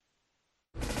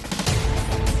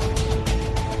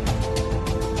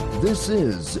This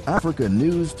is Africa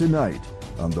News Tonight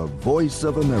on the Voice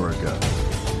of America.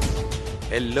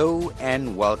 Hello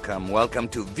and welcome. Welcome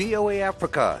to VOA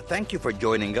Africa. Thank you for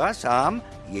joining us. I'm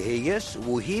Yeheyes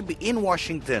Wuhib in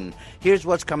Washington. Here's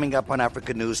what's coming up on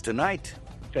Africa News Tonight.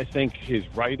 I think his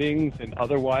writings and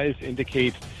otherwise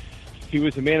indicate he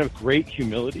was a man of great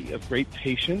humility, of great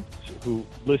patience, who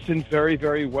listened very,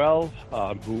 very well,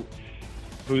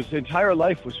 whose entire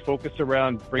life was focused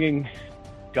around bringing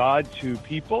God to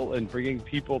people and bringing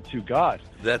people to God.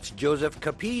 That's Joseph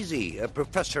Capizzi, a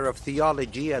professor of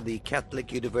theology at the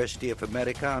Catholic University of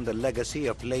America, on the legacy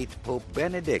of late Pope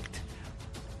Benedict.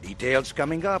 Details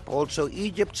coming up. Also,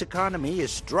 Egypt's economy is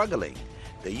struggling.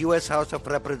 The U.S. House of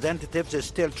Representatives is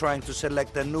still trying to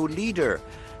select a new leader.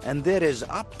 And there is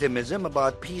optimism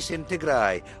about peace in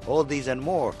Tigray. All these and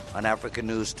more on Africa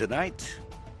News Tonight.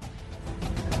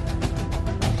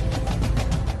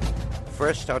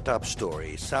 First, our top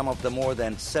story. Some of the more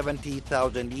than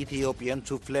 70,000 Ethiopians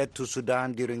who fled to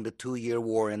Sudan during the two-year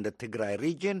war in the Tigray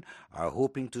region are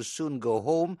hoping to soon go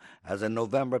home as a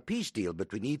November peace deal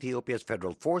between Ethiopia's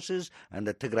federal forces and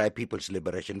the Tigray People's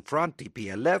Liberation Front,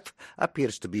 TPLF,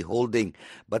 appears to be holding.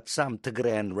 But some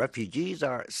Tigrayan refugees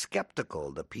are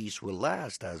skeptical the peace will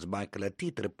last, as Michael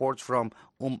Atit reports from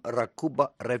Rakuba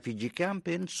refugee camp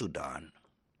in Sudan.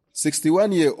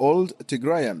 61-year-old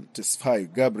Tigrayan Tesfaye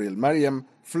Gabriel Mariam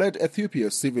fled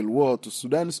Ethiopia's civil war to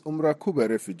Sudan's Rakuba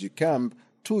refugee camp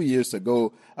 2 years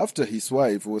ago after his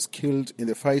wife was killed in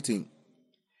the fighting.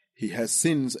 He has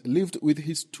since lived with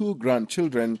his 2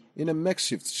 grandchildren in a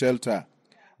makeshift shelter.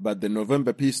 But the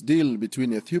November peace deal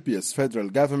between Ethiopia's federal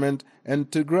government and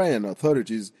Tigrayan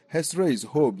authorities has raised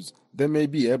hopes they may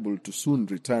be able to soon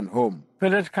return home.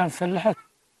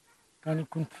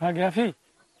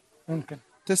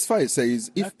 Tesfaye says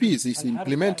if peace is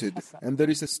implemented and there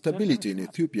is a stability in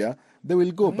Ethiopia, they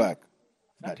will go back.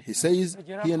 But he says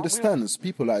he understands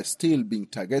people are still being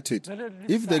targeted.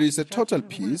 If there is a total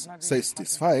peace, says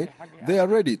Tesfaye, they are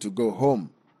ready to go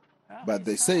home. But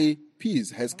they say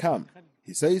peace has come,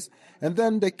 he says, and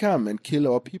then they come and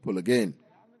kill our people again.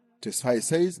 Tesfaye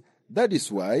says that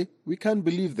is why we can't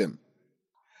believe them.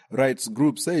 Rights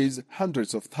group says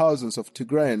hundreds of thousands of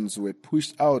Tigrayans were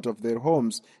pushed out of their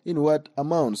homes in what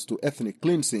amounts to ethnic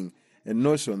cleansing, a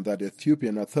notion that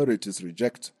Ethiopian authorities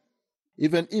reject.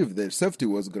 Even if their safety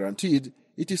was guaranteed,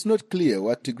 it is not clear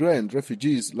what Tigrayan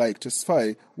refugees like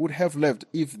Tesfaye would have left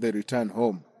if they return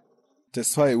home.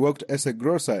 Tesfaye worked as a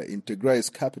grocer in Tigray's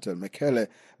capital, Mekele,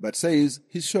 but says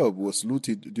his shop was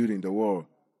looted during the war.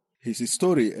 His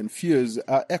story and fears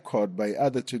are echoed by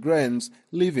other Tigrayans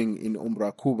living in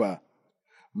Rakuba.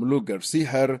 Mulugar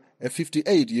Sihar, a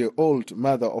 58-year-old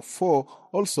mother of 4,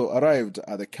 also arrived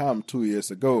at the camp 2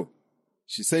 years ago.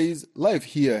 She says life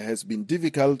here has been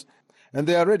difficult and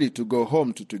they are ready to go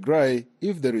home to Tigray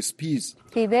if there is peace.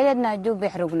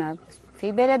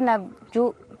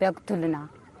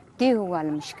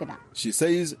 She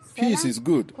says peace is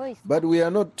good, but we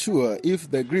are not sure if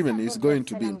the agreement is going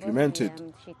to be implemented.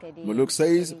 Muluk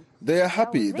says they are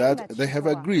happy that they have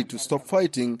agreed to stop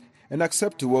fighting and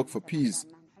accept to work for peace.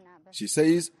 She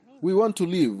says we want to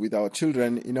live with our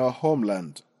children in our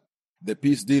homeland. The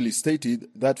peace deal stated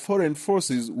that foreign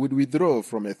forces would withdraw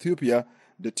from Ethiopia,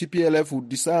 the TPLF would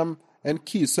disarm, and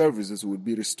key services would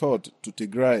be restored to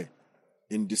Tigray.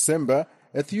 In December,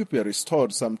 Ethiopia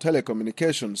restored some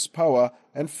telecommunications power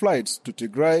and flights to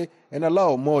Tigray and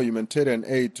allow more humanitarian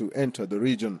aid to enter the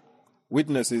region.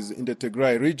 Witnesses in the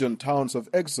Tigray region towns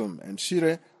of Exum and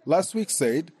Shire last week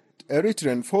said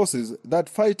Eritrean forces that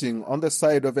fighting on the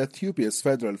side of Ethiopia's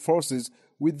federal forces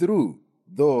withdrew,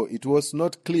 though it was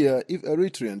not clear if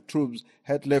Eritrean troops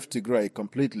had left Tigray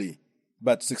completely.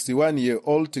 But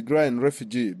 61-year-old Tigrayan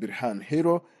refugee Birhan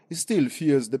Hiro still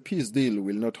fears the peace deal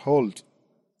will not hold.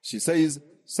 She says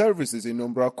services in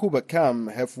Rakuba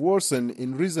camp have worsened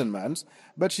in recent months,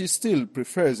 but she still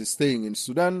prefers staying in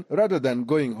Sudan rather than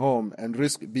going home and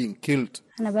risk being killed.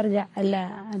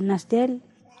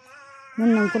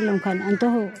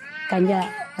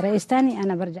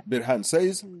 Birhan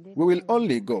says, we will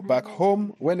only go back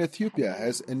home when Ethiopia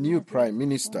has a new prime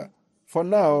minister. For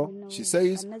now, she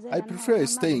says, I prefer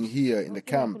staying here in the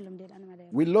camp.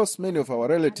 We lost many of our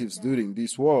relatives during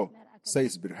this war,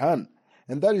 says Birhan,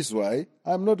 and that is why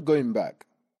I'm not going back.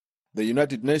 The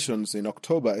United Nations in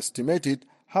October estimated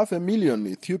 500,000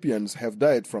 Ethiopians have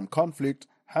died from conflict,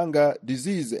 hunger,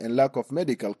 disease, and lack of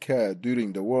medical care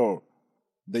during the war.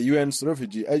 The UN's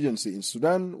refugee agency in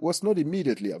Sudan was not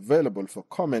immediately available for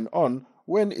comment on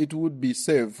when it would be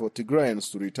safe for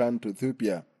Tigrayans to return to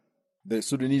Ethiopia. The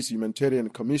Sudanese Humanitarian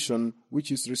Commission,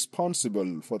 which is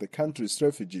responsible for the country's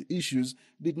refugee issues,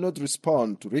 did not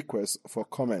respond to requests for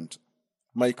comment.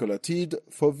 Michael Atid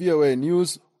for VOA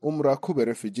News, Kube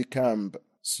Refugee Camp,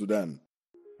 Sudan.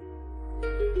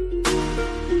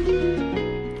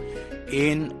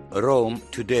 In Rome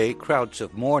today, crowds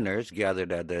of mourners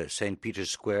gathered at the St. Peter's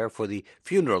Square for the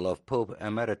funeral of Pope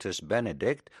Emeritus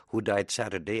Benedict, who died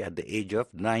Saturday at the age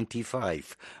of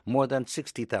 95. More than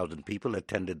 60,000 people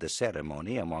attended the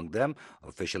ceremony, among them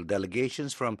official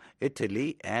delegations from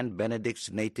Italy and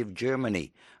Benedict's native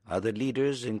Germany. Other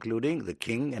leaders, including the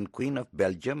King and Queen of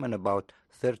Belgium and about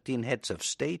 13 heads of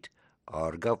state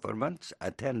or governments,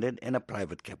 attended in a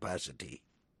private capacity.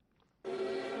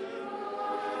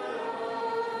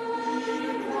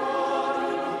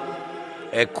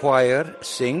 A choir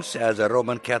sings as a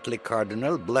Roman Catholic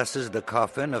cardinal blesses the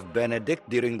coffin of Benedict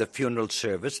during the funeral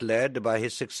service led by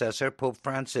his successor, Pope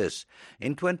Francis.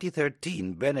 In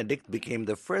 2013, Benedict became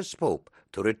the first pope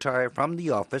to retire from the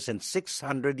office in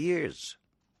 600 years.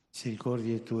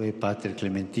 Misericordiae Tuae, Pater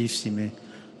Clementissime,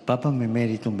 Papam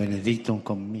Emeritum Benedictum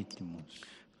Committimus.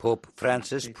 Pope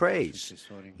Francis prays,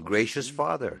 Gracious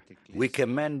Father, we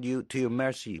commend you to your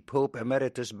mercy, Pope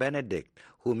Emeritus Benedict,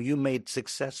 whom you made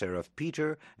successor of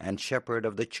Peter and shepherd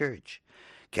of the Church.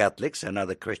 Catholics and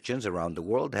other Christians around the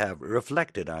world have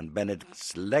reflected on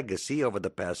Benedict's legacy over the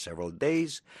past several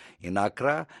days. In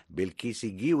Accra,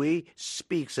 Bilkisi Giwi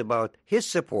speaks about his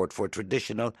support for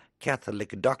traditional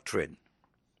Catholic doctrine.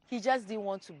 He just didn't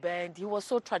want to bend. He was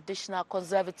so traditional,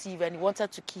 conservative, and he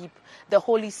wanted to keep the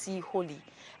Holy See holy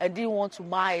and didn't want to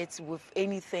mar it with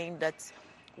anything that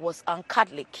was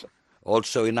un-Catholic.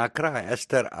 Also in Accra,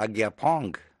 Esther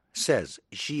Agyapong says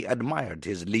she admired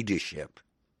his leadership.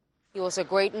 He was a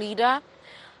great leader.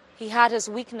 He had his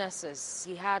weaknesses.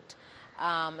 He had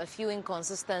a few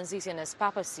inconsistencies in his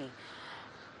papacy.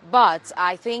 But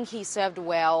I think he served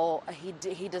well.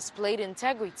 He displayed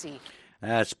integrity.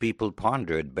 As people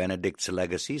pondered Benedict's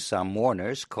legacy, some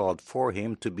mourners called for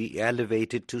him to be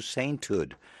elevated to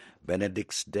sainthood.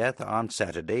 Benedict's death on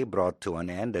Saturday brought to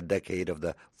an end a decade of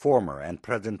the former and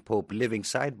present Pope living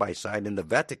side by side in the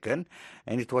Vatican,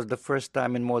 and it was the first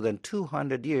time in more than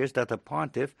 200 years that a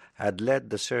pontiff had led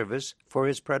the service for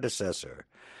his predecessor.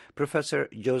 Professor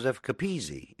Joseph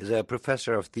Capizzi is a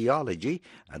professor of theology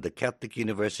at the Catholic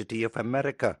University of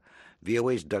America.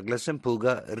 VOA's Douglas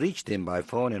Mpuga reached him by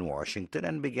phone in Washington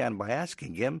and began by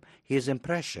asking him his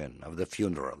impression of the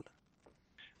funeral.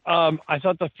 I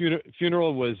thought the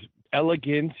funeral was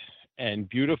elegant and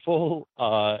beautiful,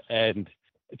 and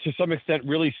to some extent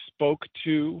really spoke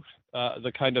to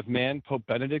the kind of man Pope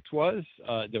Benedict was.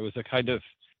 There was a kind of,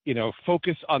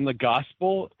 focus on the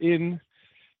gospel in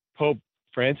Pope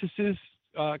Francis's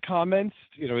comments,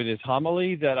 in his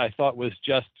homily that I thought was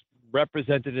just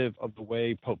representative of the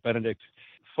way Pope Benedict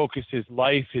focused his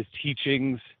life, his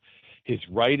teachings, his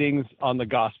writings on the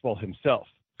gospel himself.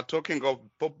 Talking of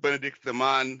Pope Benedict the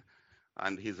man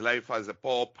and his life as a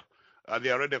pope,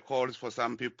 there are already calls for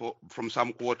some people from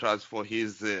some quarters for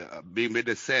his being made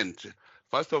a saint.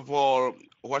 First of all,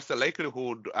 what's the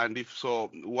likelihood, and if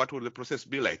so, what will the process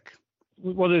be like?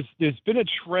 Well, there's been a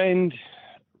trend,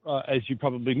 as you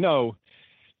probably know,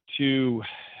 to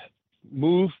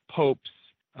move popes,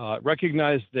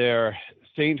 recognize their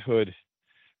sainthood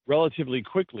relatively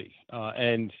quickly.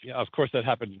 And of course, that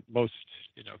happened most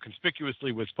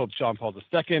conspicuously with Pope John Paul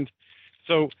II.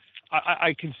 So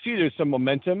I can see there's some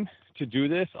momentum to do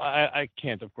this. I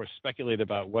can't, of course, speculate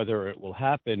about whether it will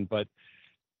happen, but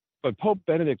Pope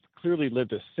Benedict clearly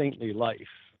lived a saintly life.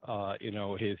 I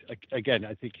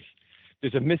think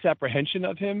there's a misapprehension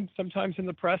of him sometimes in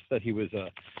the press that he was a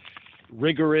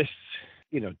rigorous,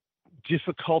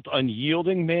 difficult,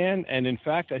 unyielding man. And in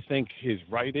fact, I think his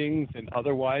writings and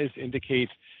otherwise indicate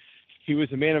he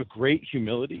was a man of great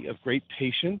humility, of great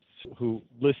patience, who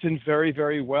listened very,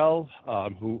 very well,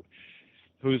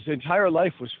 whose entire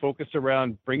life was focused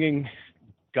around bringing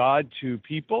God to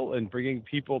people and bringing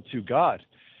people to God.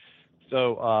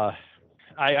 So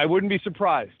I wouldn't be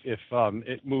surprised if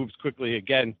it moves quickly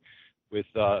again with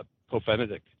Pope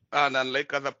Benedict. And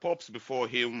unlike other popes before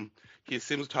him, he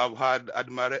seems to have had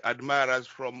admirers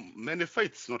from many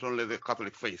faiths, not only the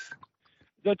Catholic faith.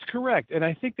 That's correct. And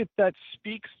I think that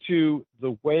speaks to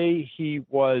the way he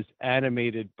was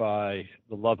animated by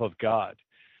the love of God.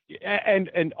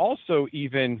 And also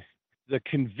even the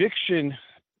conviction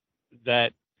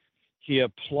that he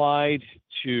applied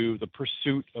to the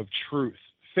pursuit of truth.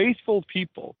 Faithful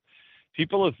people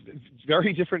of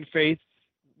very different faiths,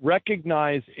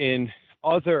 recognize in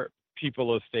other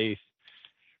people of faith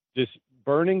this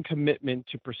burning commitment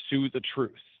to pursue the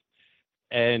truth.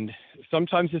 And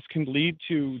sometimes this can lead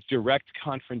to direct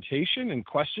confrontation and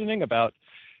questioning about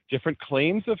different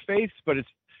claims of faith, but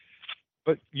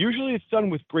usually it's done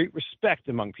with great respect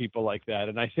among people like that.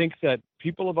 And I think that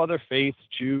people of other faiths,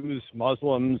 Jews,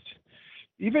 Muslims,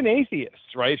 even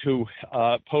atheists, right, who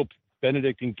Pope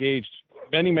Benedict engaged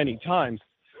many, many times,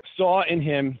 saw in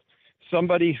him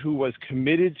somebody who was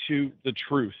committed to the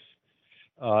truth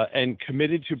and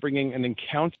committed to bringing an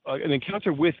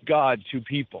encounter with God to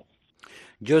people.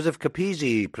 Joseph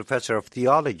Capizzi, professor of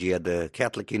theology at the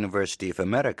Catholic University of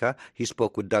America, he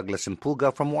spoke with Douglas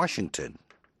Mpuga from Washington.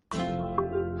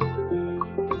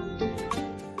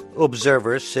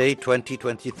 Observers say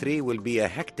 2023 will be a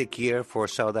hectic year for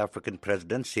South African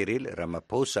President Cyril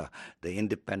Ramaphosa. The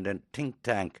independent think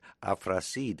tank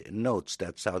AfraSeed notes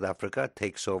that South Africa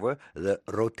takes over the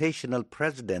rotational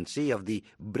presidency of the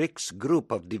BRICS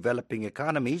group of developing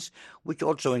economies, which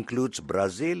also includes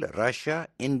Brazil, Russia,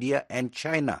 India, and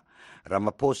China.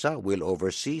 Ramaphosa will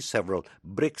oversee several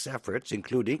BRICS efforts,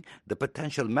 including the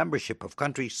potential membership of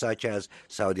countries such as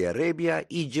Saudi Arabia,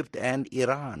 Egypt, and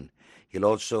Iran. He'll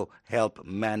also help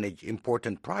manage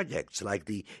important projects like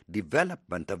the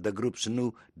development of the group's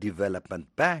new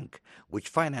development bank, which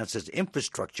finances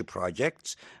infrastructure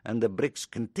projects, and the BRICS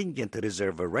Contingent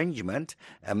Reserve Arrangement,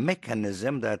 a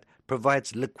mechanism that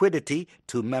provides liquidity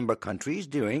to member countries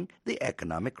during the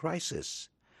economic crisis.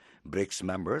 BRICS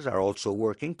members are also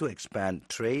working to expand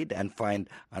trade and find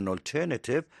an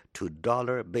alternative to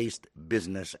dollar-based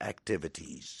business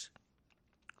activities.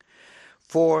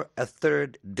 For a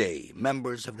third day,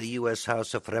 members of the U.S.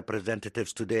 House of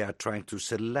Representatives today are trying to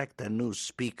select a new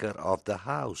Speaker of the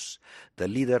House. The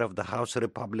leader of the House,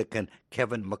 Republican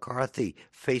Kevin McCarthy,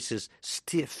 faces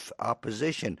stiff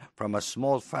opposition from a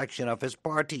small faction of his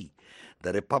party.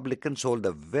 The Republicans hold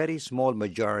a very small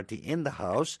majority in the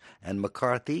House, and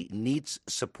McCarthy needs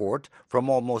support from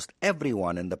almost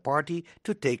everyone in the party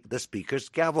to take the Speaker's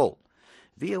gavel.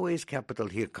 VOA's Capitol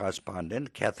Hill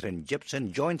correspondent Catherine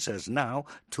Gibson joins us now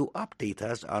to update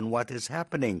us on what is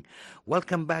happening.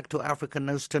 Welcome back to African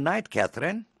News Tonight,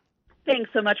 Catherine.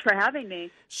 Thanks so much for having me.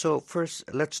 So first,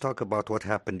 let's talk about what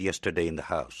happened yesterday in the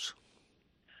House.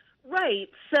 Right.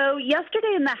 So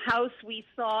yesterday in the House, we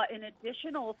saw an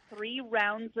additional 3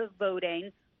 rounds of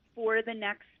voting for the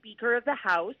next Speaker of the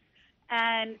House.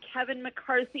 And Kevin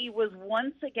McCarthy was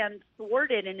once again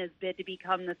thwarted in his bid to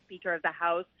become the Speaker of the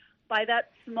House by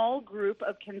that small group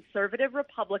of conservative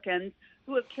Republicans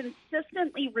who have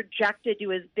consistently rejected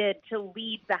his bid to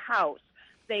lead the House.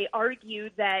 They argue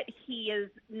that he is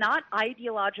not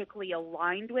ideologically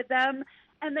aligned with them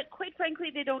and that, quite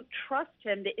frankly, they don't trust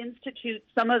him to institute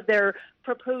some of their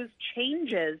proposed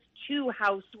changes to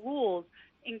House rules,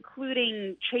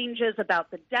 including changes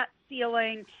about the debt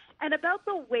ceiling and about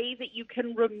the way that you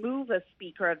can remove a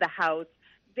Speaker of the House.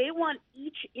 They want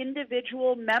each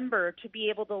individual member to be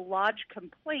able to lodge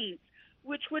complaints,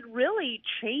 which would really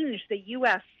change the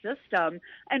U.S. system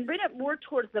and bring it more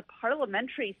towards the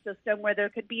parliamentary system where there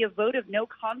could be a vote of no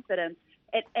confidence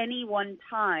at any one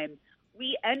time.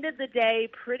 We ended the day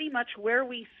pretty much where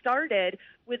we started,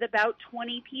 with about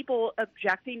 20 people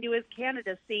objecting to his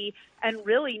candidacy and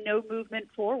really no movement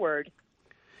forward.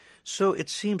 So it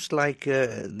seems like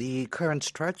the current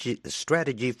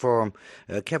strategy for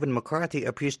Kevin McCarthy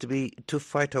appears to be to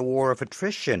fight a war of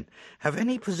attrition. Have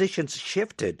any positions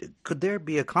shifted? Could there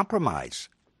be a compromise?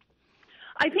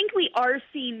 I think we are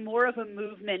seeing more of a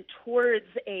movement towards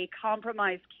a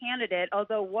compromise candidate,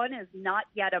 although one has not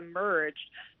yet emerged.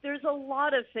 There's a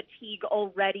lot of fatigue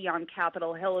already on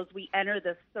Capitol Hill as we enter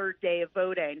this third day of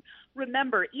voting.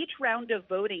 Remember, each round of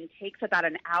voting takes about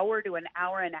an hour to an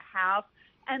hour and a half,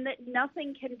 and that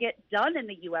nothing can get done in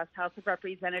the U.S. House of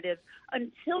Representatives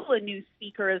until a new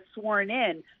speaker is sworn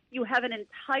in. You have an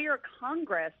entire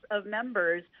Congress of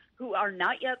members who are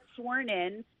not yet sworn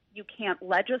in. You can't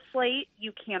legislate.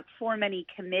 You can't form any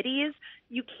committees.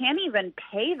 You can't even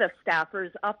pay the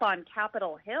staffers up on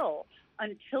Capitol Hill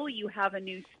until you have a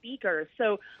new speaker.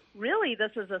 So really,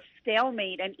 this is a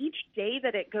stalemate, and each day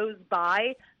that it goes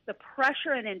by, the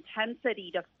pressure and intensity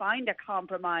to find a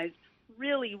compromise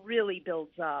really, really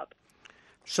builds up.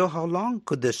 So how long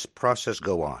could this process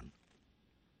go on?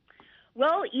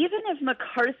 Well, even if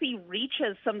McCarthy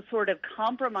reaches some sort of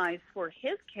compromise for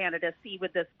his candidacy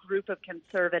with this group of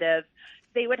conservatives,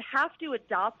 they would have to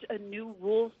adopt a new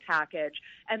rules package,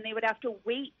 and they would have to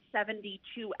wait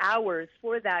 72 hours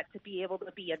for that to be able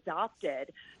to be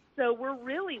adopted. So we're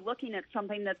really looking at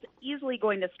something that's easily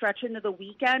going to stretch into the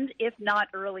weekend, if not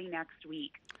early next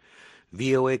week.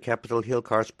 VOA Capitol Hill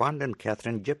correspondent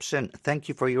Catherine Gibson, thank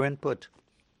you for your input.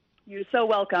 You're so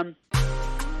welcome.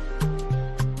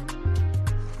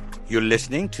 You're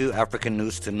listening to African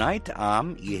News Tonight.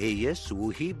 I'm Yeheyes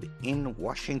Wuhib in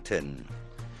Washington.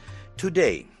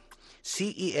 Today,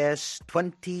 CES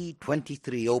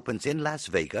 2023 opens in Las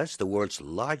Vegas. The world's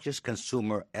largest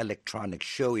consumer electronics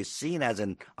show is seen as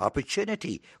an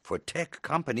opportunity for tech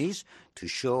companies to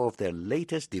show off their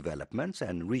latest developments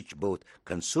and reach both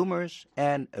consumers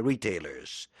and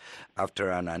retailers. After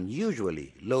an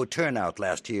unusually low turnout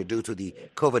last year due to the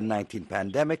COVID-19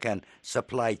 pandemic and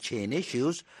supply chain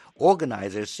issues,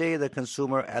 organizers say the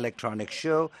Consumer Electronics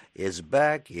Show is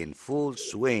back in full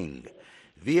swing.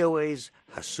 VOA's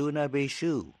Hasuna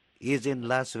Beshu is in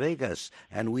Las Vegas,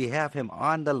 and we have him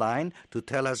on the line to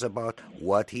tell us about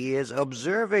what he is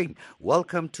observing.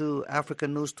 Welcome to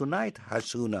African News Tonight,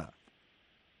 Hasuna.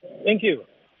 Thank you.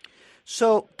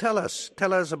 So tell us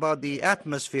about the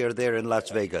atmosphere there in Las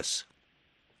Vegas.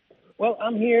 Well,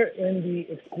 I'm here in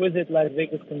the exquisite Las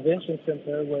Vegas Convention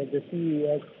Center where the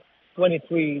CES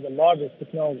 23, the largest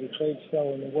technology trade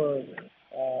show in the world,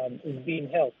 is being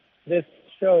held. This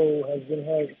show has been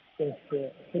held since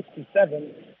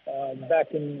 '67, back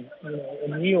in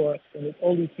New York, and it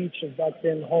only featured back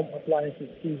then home appliances,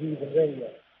 TVs, and radio.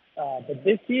 But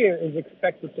this year is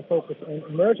expected to focus on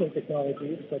emerging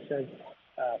technologies such as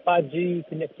 5G,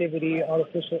 connectivity,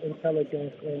 artificial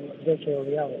intelligence, and virtual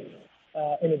reality.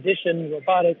 In addition,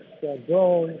 robotics,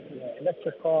 drones,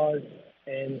 electric cars,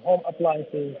 and home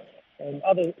appliances and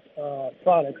other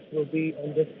products will be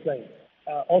on display.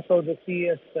 Also, the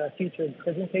CES featured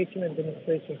presentation and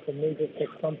demonstration from major tech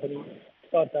companies.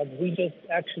 But we just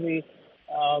actually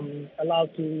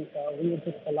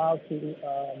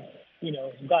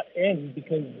got in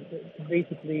because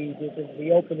basically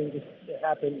the opening just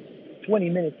happened 20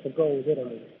 minutes ago,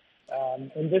 literally.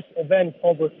 In this event,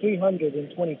 over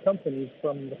 320 companies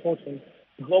from the Fortune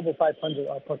Global 500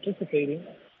 are participating,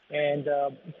 and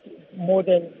more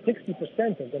than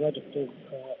 60% of the registered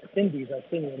attendees are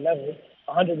senior level.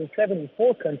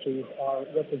 174 countries are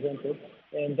represented,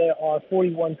 and there are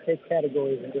 41 tech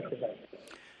categories in this event.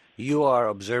 You are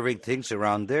observing things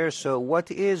around there, so what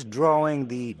is drawing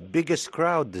the biggest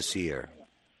crowd this year?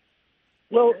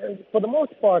 Well, for the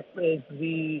most part, is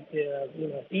the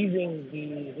easing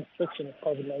the restriction of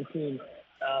COVID-19.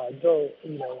 Though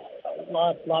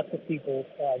lots of people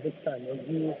this time, as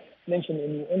you mentioned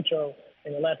in the intro,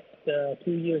 in the last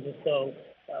 2 years or so,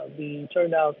 the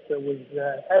turnout was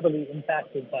heavily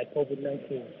impacted by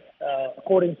COVID-19.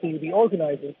 According to the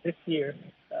organizers, this year,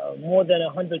 more than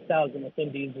 100,000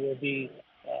 attendees will be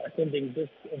attending this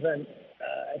event,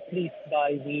 at least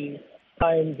by the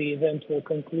time the event will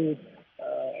conclude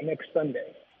next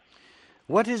Sunday.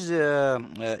 What is there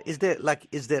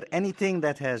anything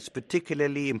that has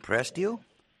particularly impressed you?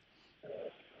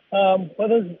 Well,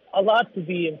 there's a lot to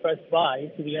be impressed by,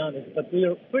 to be honest, but we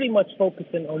are pretty much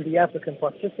focusing on the African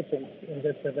participants in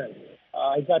this event.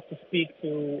 I got to speak to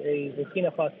a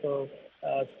Burkina Faso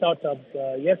startup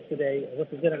yesterday, a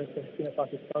representative of Burkina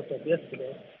Faso startup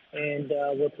yesterday, and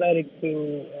we're planning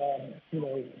to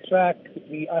track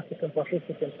the African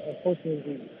participants.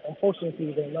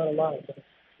 Unfortunately, there are not a lot of them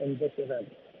in this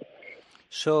event.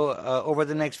 So over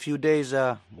the next few days,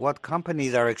 what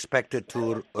companies are expected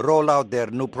to roll out their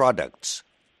new products?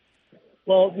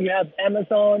 Well, you have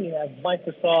Amazon, you have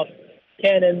Microsoft,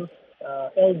 Canon,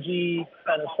 LG,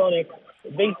 Panasonic.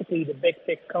 Basically, the big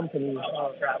tech companies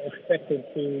are expected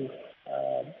to,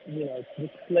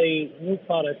 display new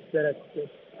products that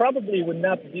probably would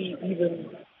not be even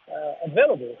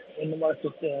available in the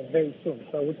market very soon.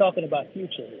 So we're talking about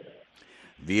future here.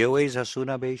 VOA's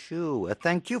Hasuna Beshu.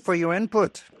 Thank you for your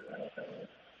input.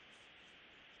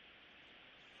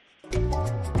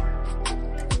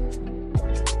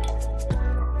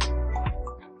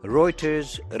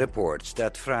 Reuters reports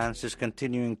that France is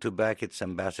continuing to back its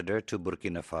ambassador to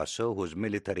Burkina Faso, whose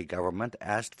military government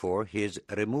asked for his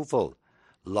removal.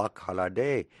 Lac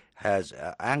Halade has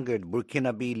angered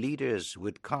Burkinabe leaders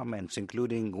with comments,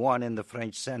 including one in the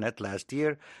French Senate last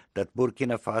year, that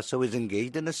Burkina Faso is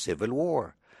engaged in a civil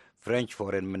war. French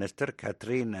Foreign Minister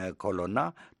Catherine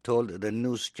Colonna told the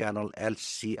news channel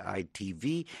LCI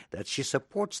TV that she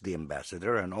supports the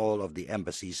ambassador and all of the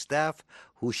embassy's staff,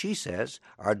 who she says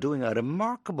are doing a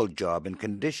remarkable job in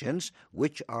conditions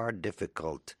which are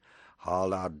difficult.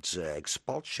 Halade's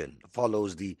expulsion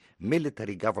follows the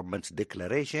military government's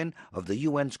declaration of the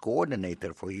UN's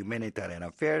coordinator for humanitarian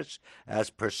affairs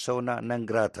as persona non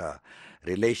grata.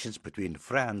 Relations between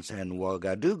France and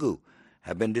Ouagadougou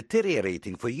have been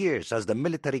deteriorating for years as the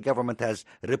military government has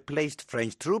replaced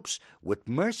French troops with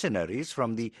mercenaries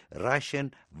from the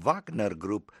Russian Wagner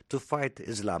group to fight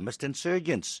Islamist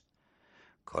insurgents.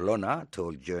 Colonna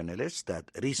told journalists that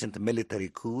recent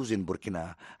military coups in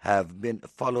Burkina have been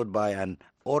followed by an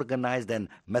organized and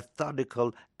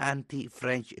methodical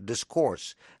anti-French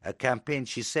discourse, a campaign,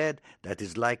 she said, that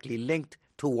is likely linked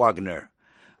to Wagner.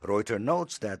 Reuters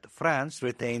notes that France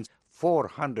retains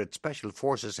 400 special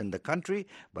forces in the country,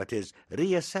 but is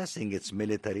reassessing its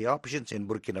military options in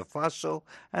Burkina Faso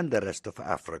and the rest of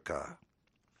Africa.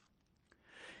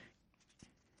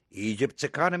 Egypt's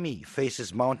economy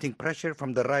faces mounting pressure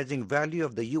from the rising value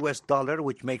of the U.S. dollar,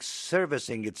 which makes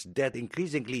servicing its debt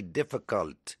increasingly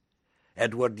difficult.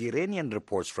 Edward Iranian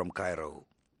reports from Cairo.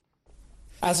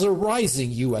 As a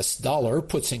rising U.S. dollar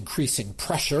puts increasing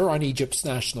pressure on Egypt's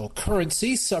national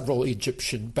currency, several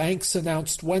Egyptian banks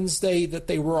announced Wednesday that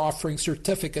they were offering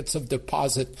certificates of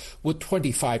deposit with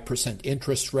 25%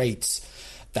 interest rates.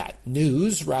 That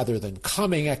news, rather than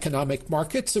calming economic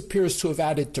markets, appears to have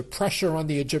added to pressure on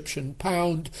the Egyptian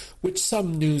pound, which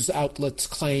some news outlets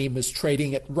claim is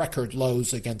trading at record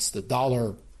lows against the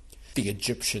dollar. The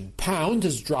Egyptian pound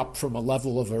has dropped from a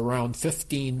level of around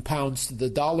 15 pounds to the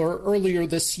dollar earlier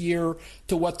this year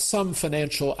to what some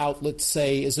financial outlets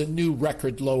say is a new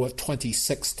record low of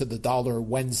 26 to the dollar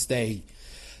Wednesday.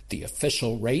 The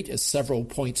official rate is several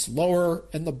points lower,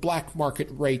 and the black market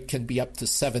rate can be up to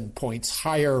 7 points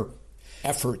higher.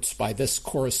 Efforts by this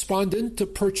correspondent to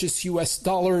purchase U.S.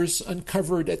 dollars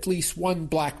uncovered at least one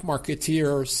black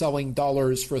marketeer selling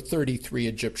dollars for 33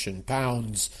 Egyptian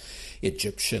pounds.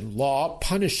 Egyptian law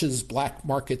punishes black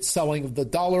market selling of the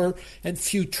dollar, and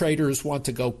few traders want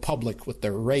to go public with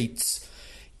their rates.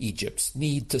 Egypt's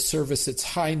need to service its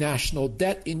high national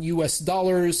debt in U.S.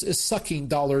 dollars is sucking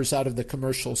dollars out of the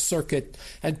commercial circuit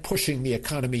and pushing the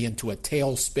economy into a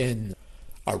tailspin.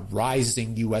 A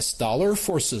rising U.S. dollar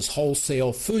forces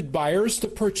wholesale food buyers to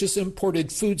purchase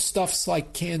imported foodstuffs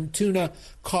like canned tuna,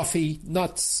 coffee,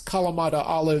 nuts, Kalamata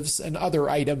olives, and other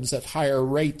items at higher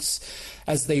rates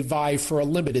as they vie for a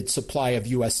limited supply of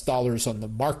U.S. dollars on the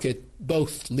market,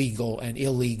 both legal and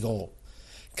illegal.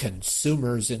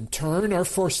 Consumers, in turn, are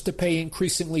forced to pay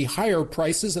increasingly higher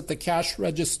prices at the cash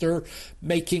register,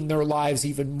 making their lives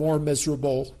even more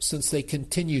miserable since they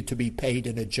continue to be paid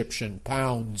in Egyptian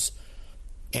pounds.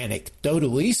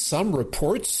 Anecdotally, some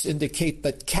reports indicate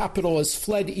that capital has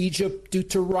fled Egypt due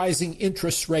to rising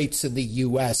interest rates in the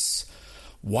U.S.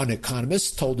 One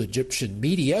economist told Egyptian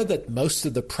media that most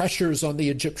of the pressures on the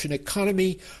Egyptian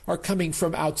economy are coming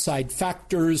from outside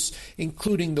factors,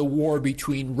 including the war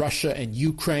between Russia and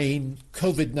Ukraine,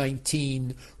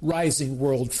 COVID-19, rising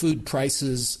world food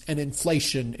prices, and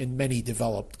inflation in many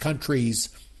developed countries.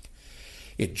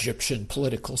 Egyptian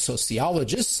political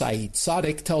sociologist Saeed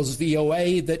Sadiq tells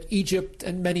VOA that Egypt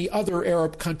and many other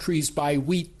Arab countries buy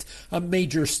wheat, a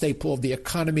major staple of the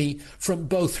economy, from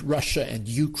both Russia and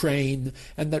Ukraine,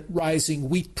 and that rising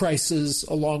wheat prices,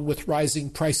 along with rising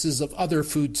prices of other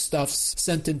foodstuffs,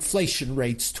 sent inflation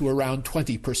rates to around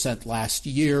 20% last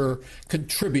year,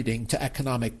 contributing to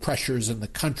economic pressures in the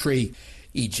country.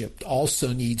 Egypt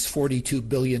also needs $42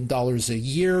 billion a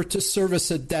year to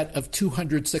service a debt of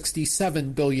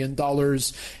 $267 billion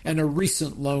and a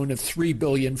recent loan of $3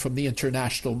 billion from the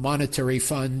International Monetary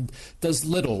Fund does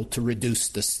little to reduce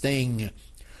the sting.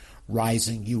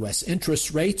 Rising U.S.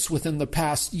 interest rates within the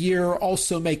past year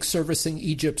also make servicing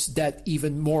Egypt's debt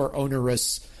even more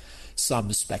onerous.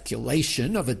 Some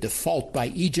speculation of a default by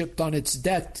Egypt on its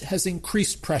debt has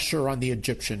increased pressure on the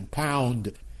Egyptian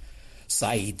pound.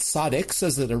 Saeed Sadiq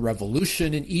says that a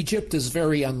revolution in Egypt is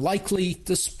very unlikely,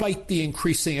 despite the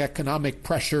increasing economic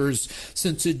pressures,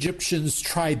 since Egyptians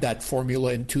tried that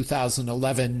formula in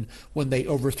 2011 when they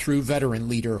overthrew veteran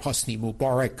leader Hosni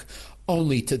Mubarak,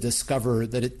 only to discover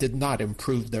that it did not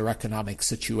improve their economic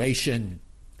situation.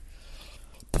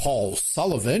 Paul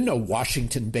Sullivan, a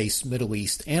Washington-based Middle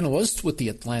East analyst with the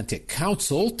Atlantic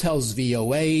Council, tells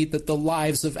VOA that the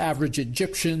lives of average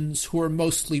Egyptians, who are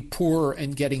mostly poor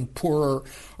and getting poorer,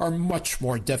 are much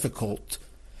more difficult.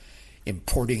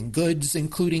 Importing goods,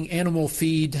 including animal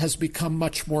feed, has become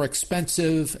much more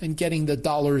expensive, and getting the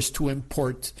dollars to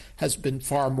import has been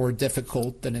far more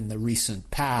difficult than in the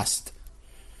recent past.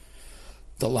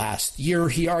 The last year,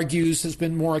 he argues, has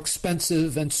been more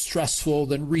expensive and stressful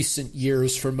than recent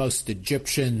years for most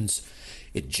Egyptians.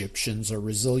 Egyptians are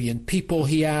resilient people,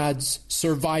 he adds,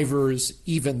 survivors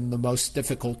even in the most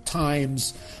difficult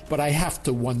times, but I have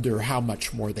to wonder how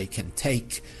much more they can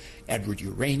take. Edward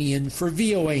Uranian for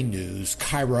VOA News,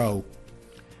 Cairo.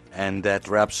 And that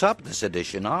wraps up this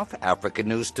edition of Africa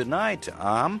News Tonight.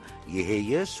 I'm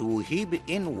Yehia Suhib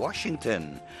in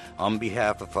Washington. On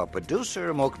behalf of our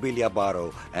producer, Mokbili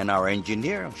Abaro, and our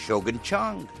engineer, Shogun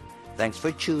Chang, thanks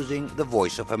for choosing the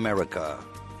Voice of America.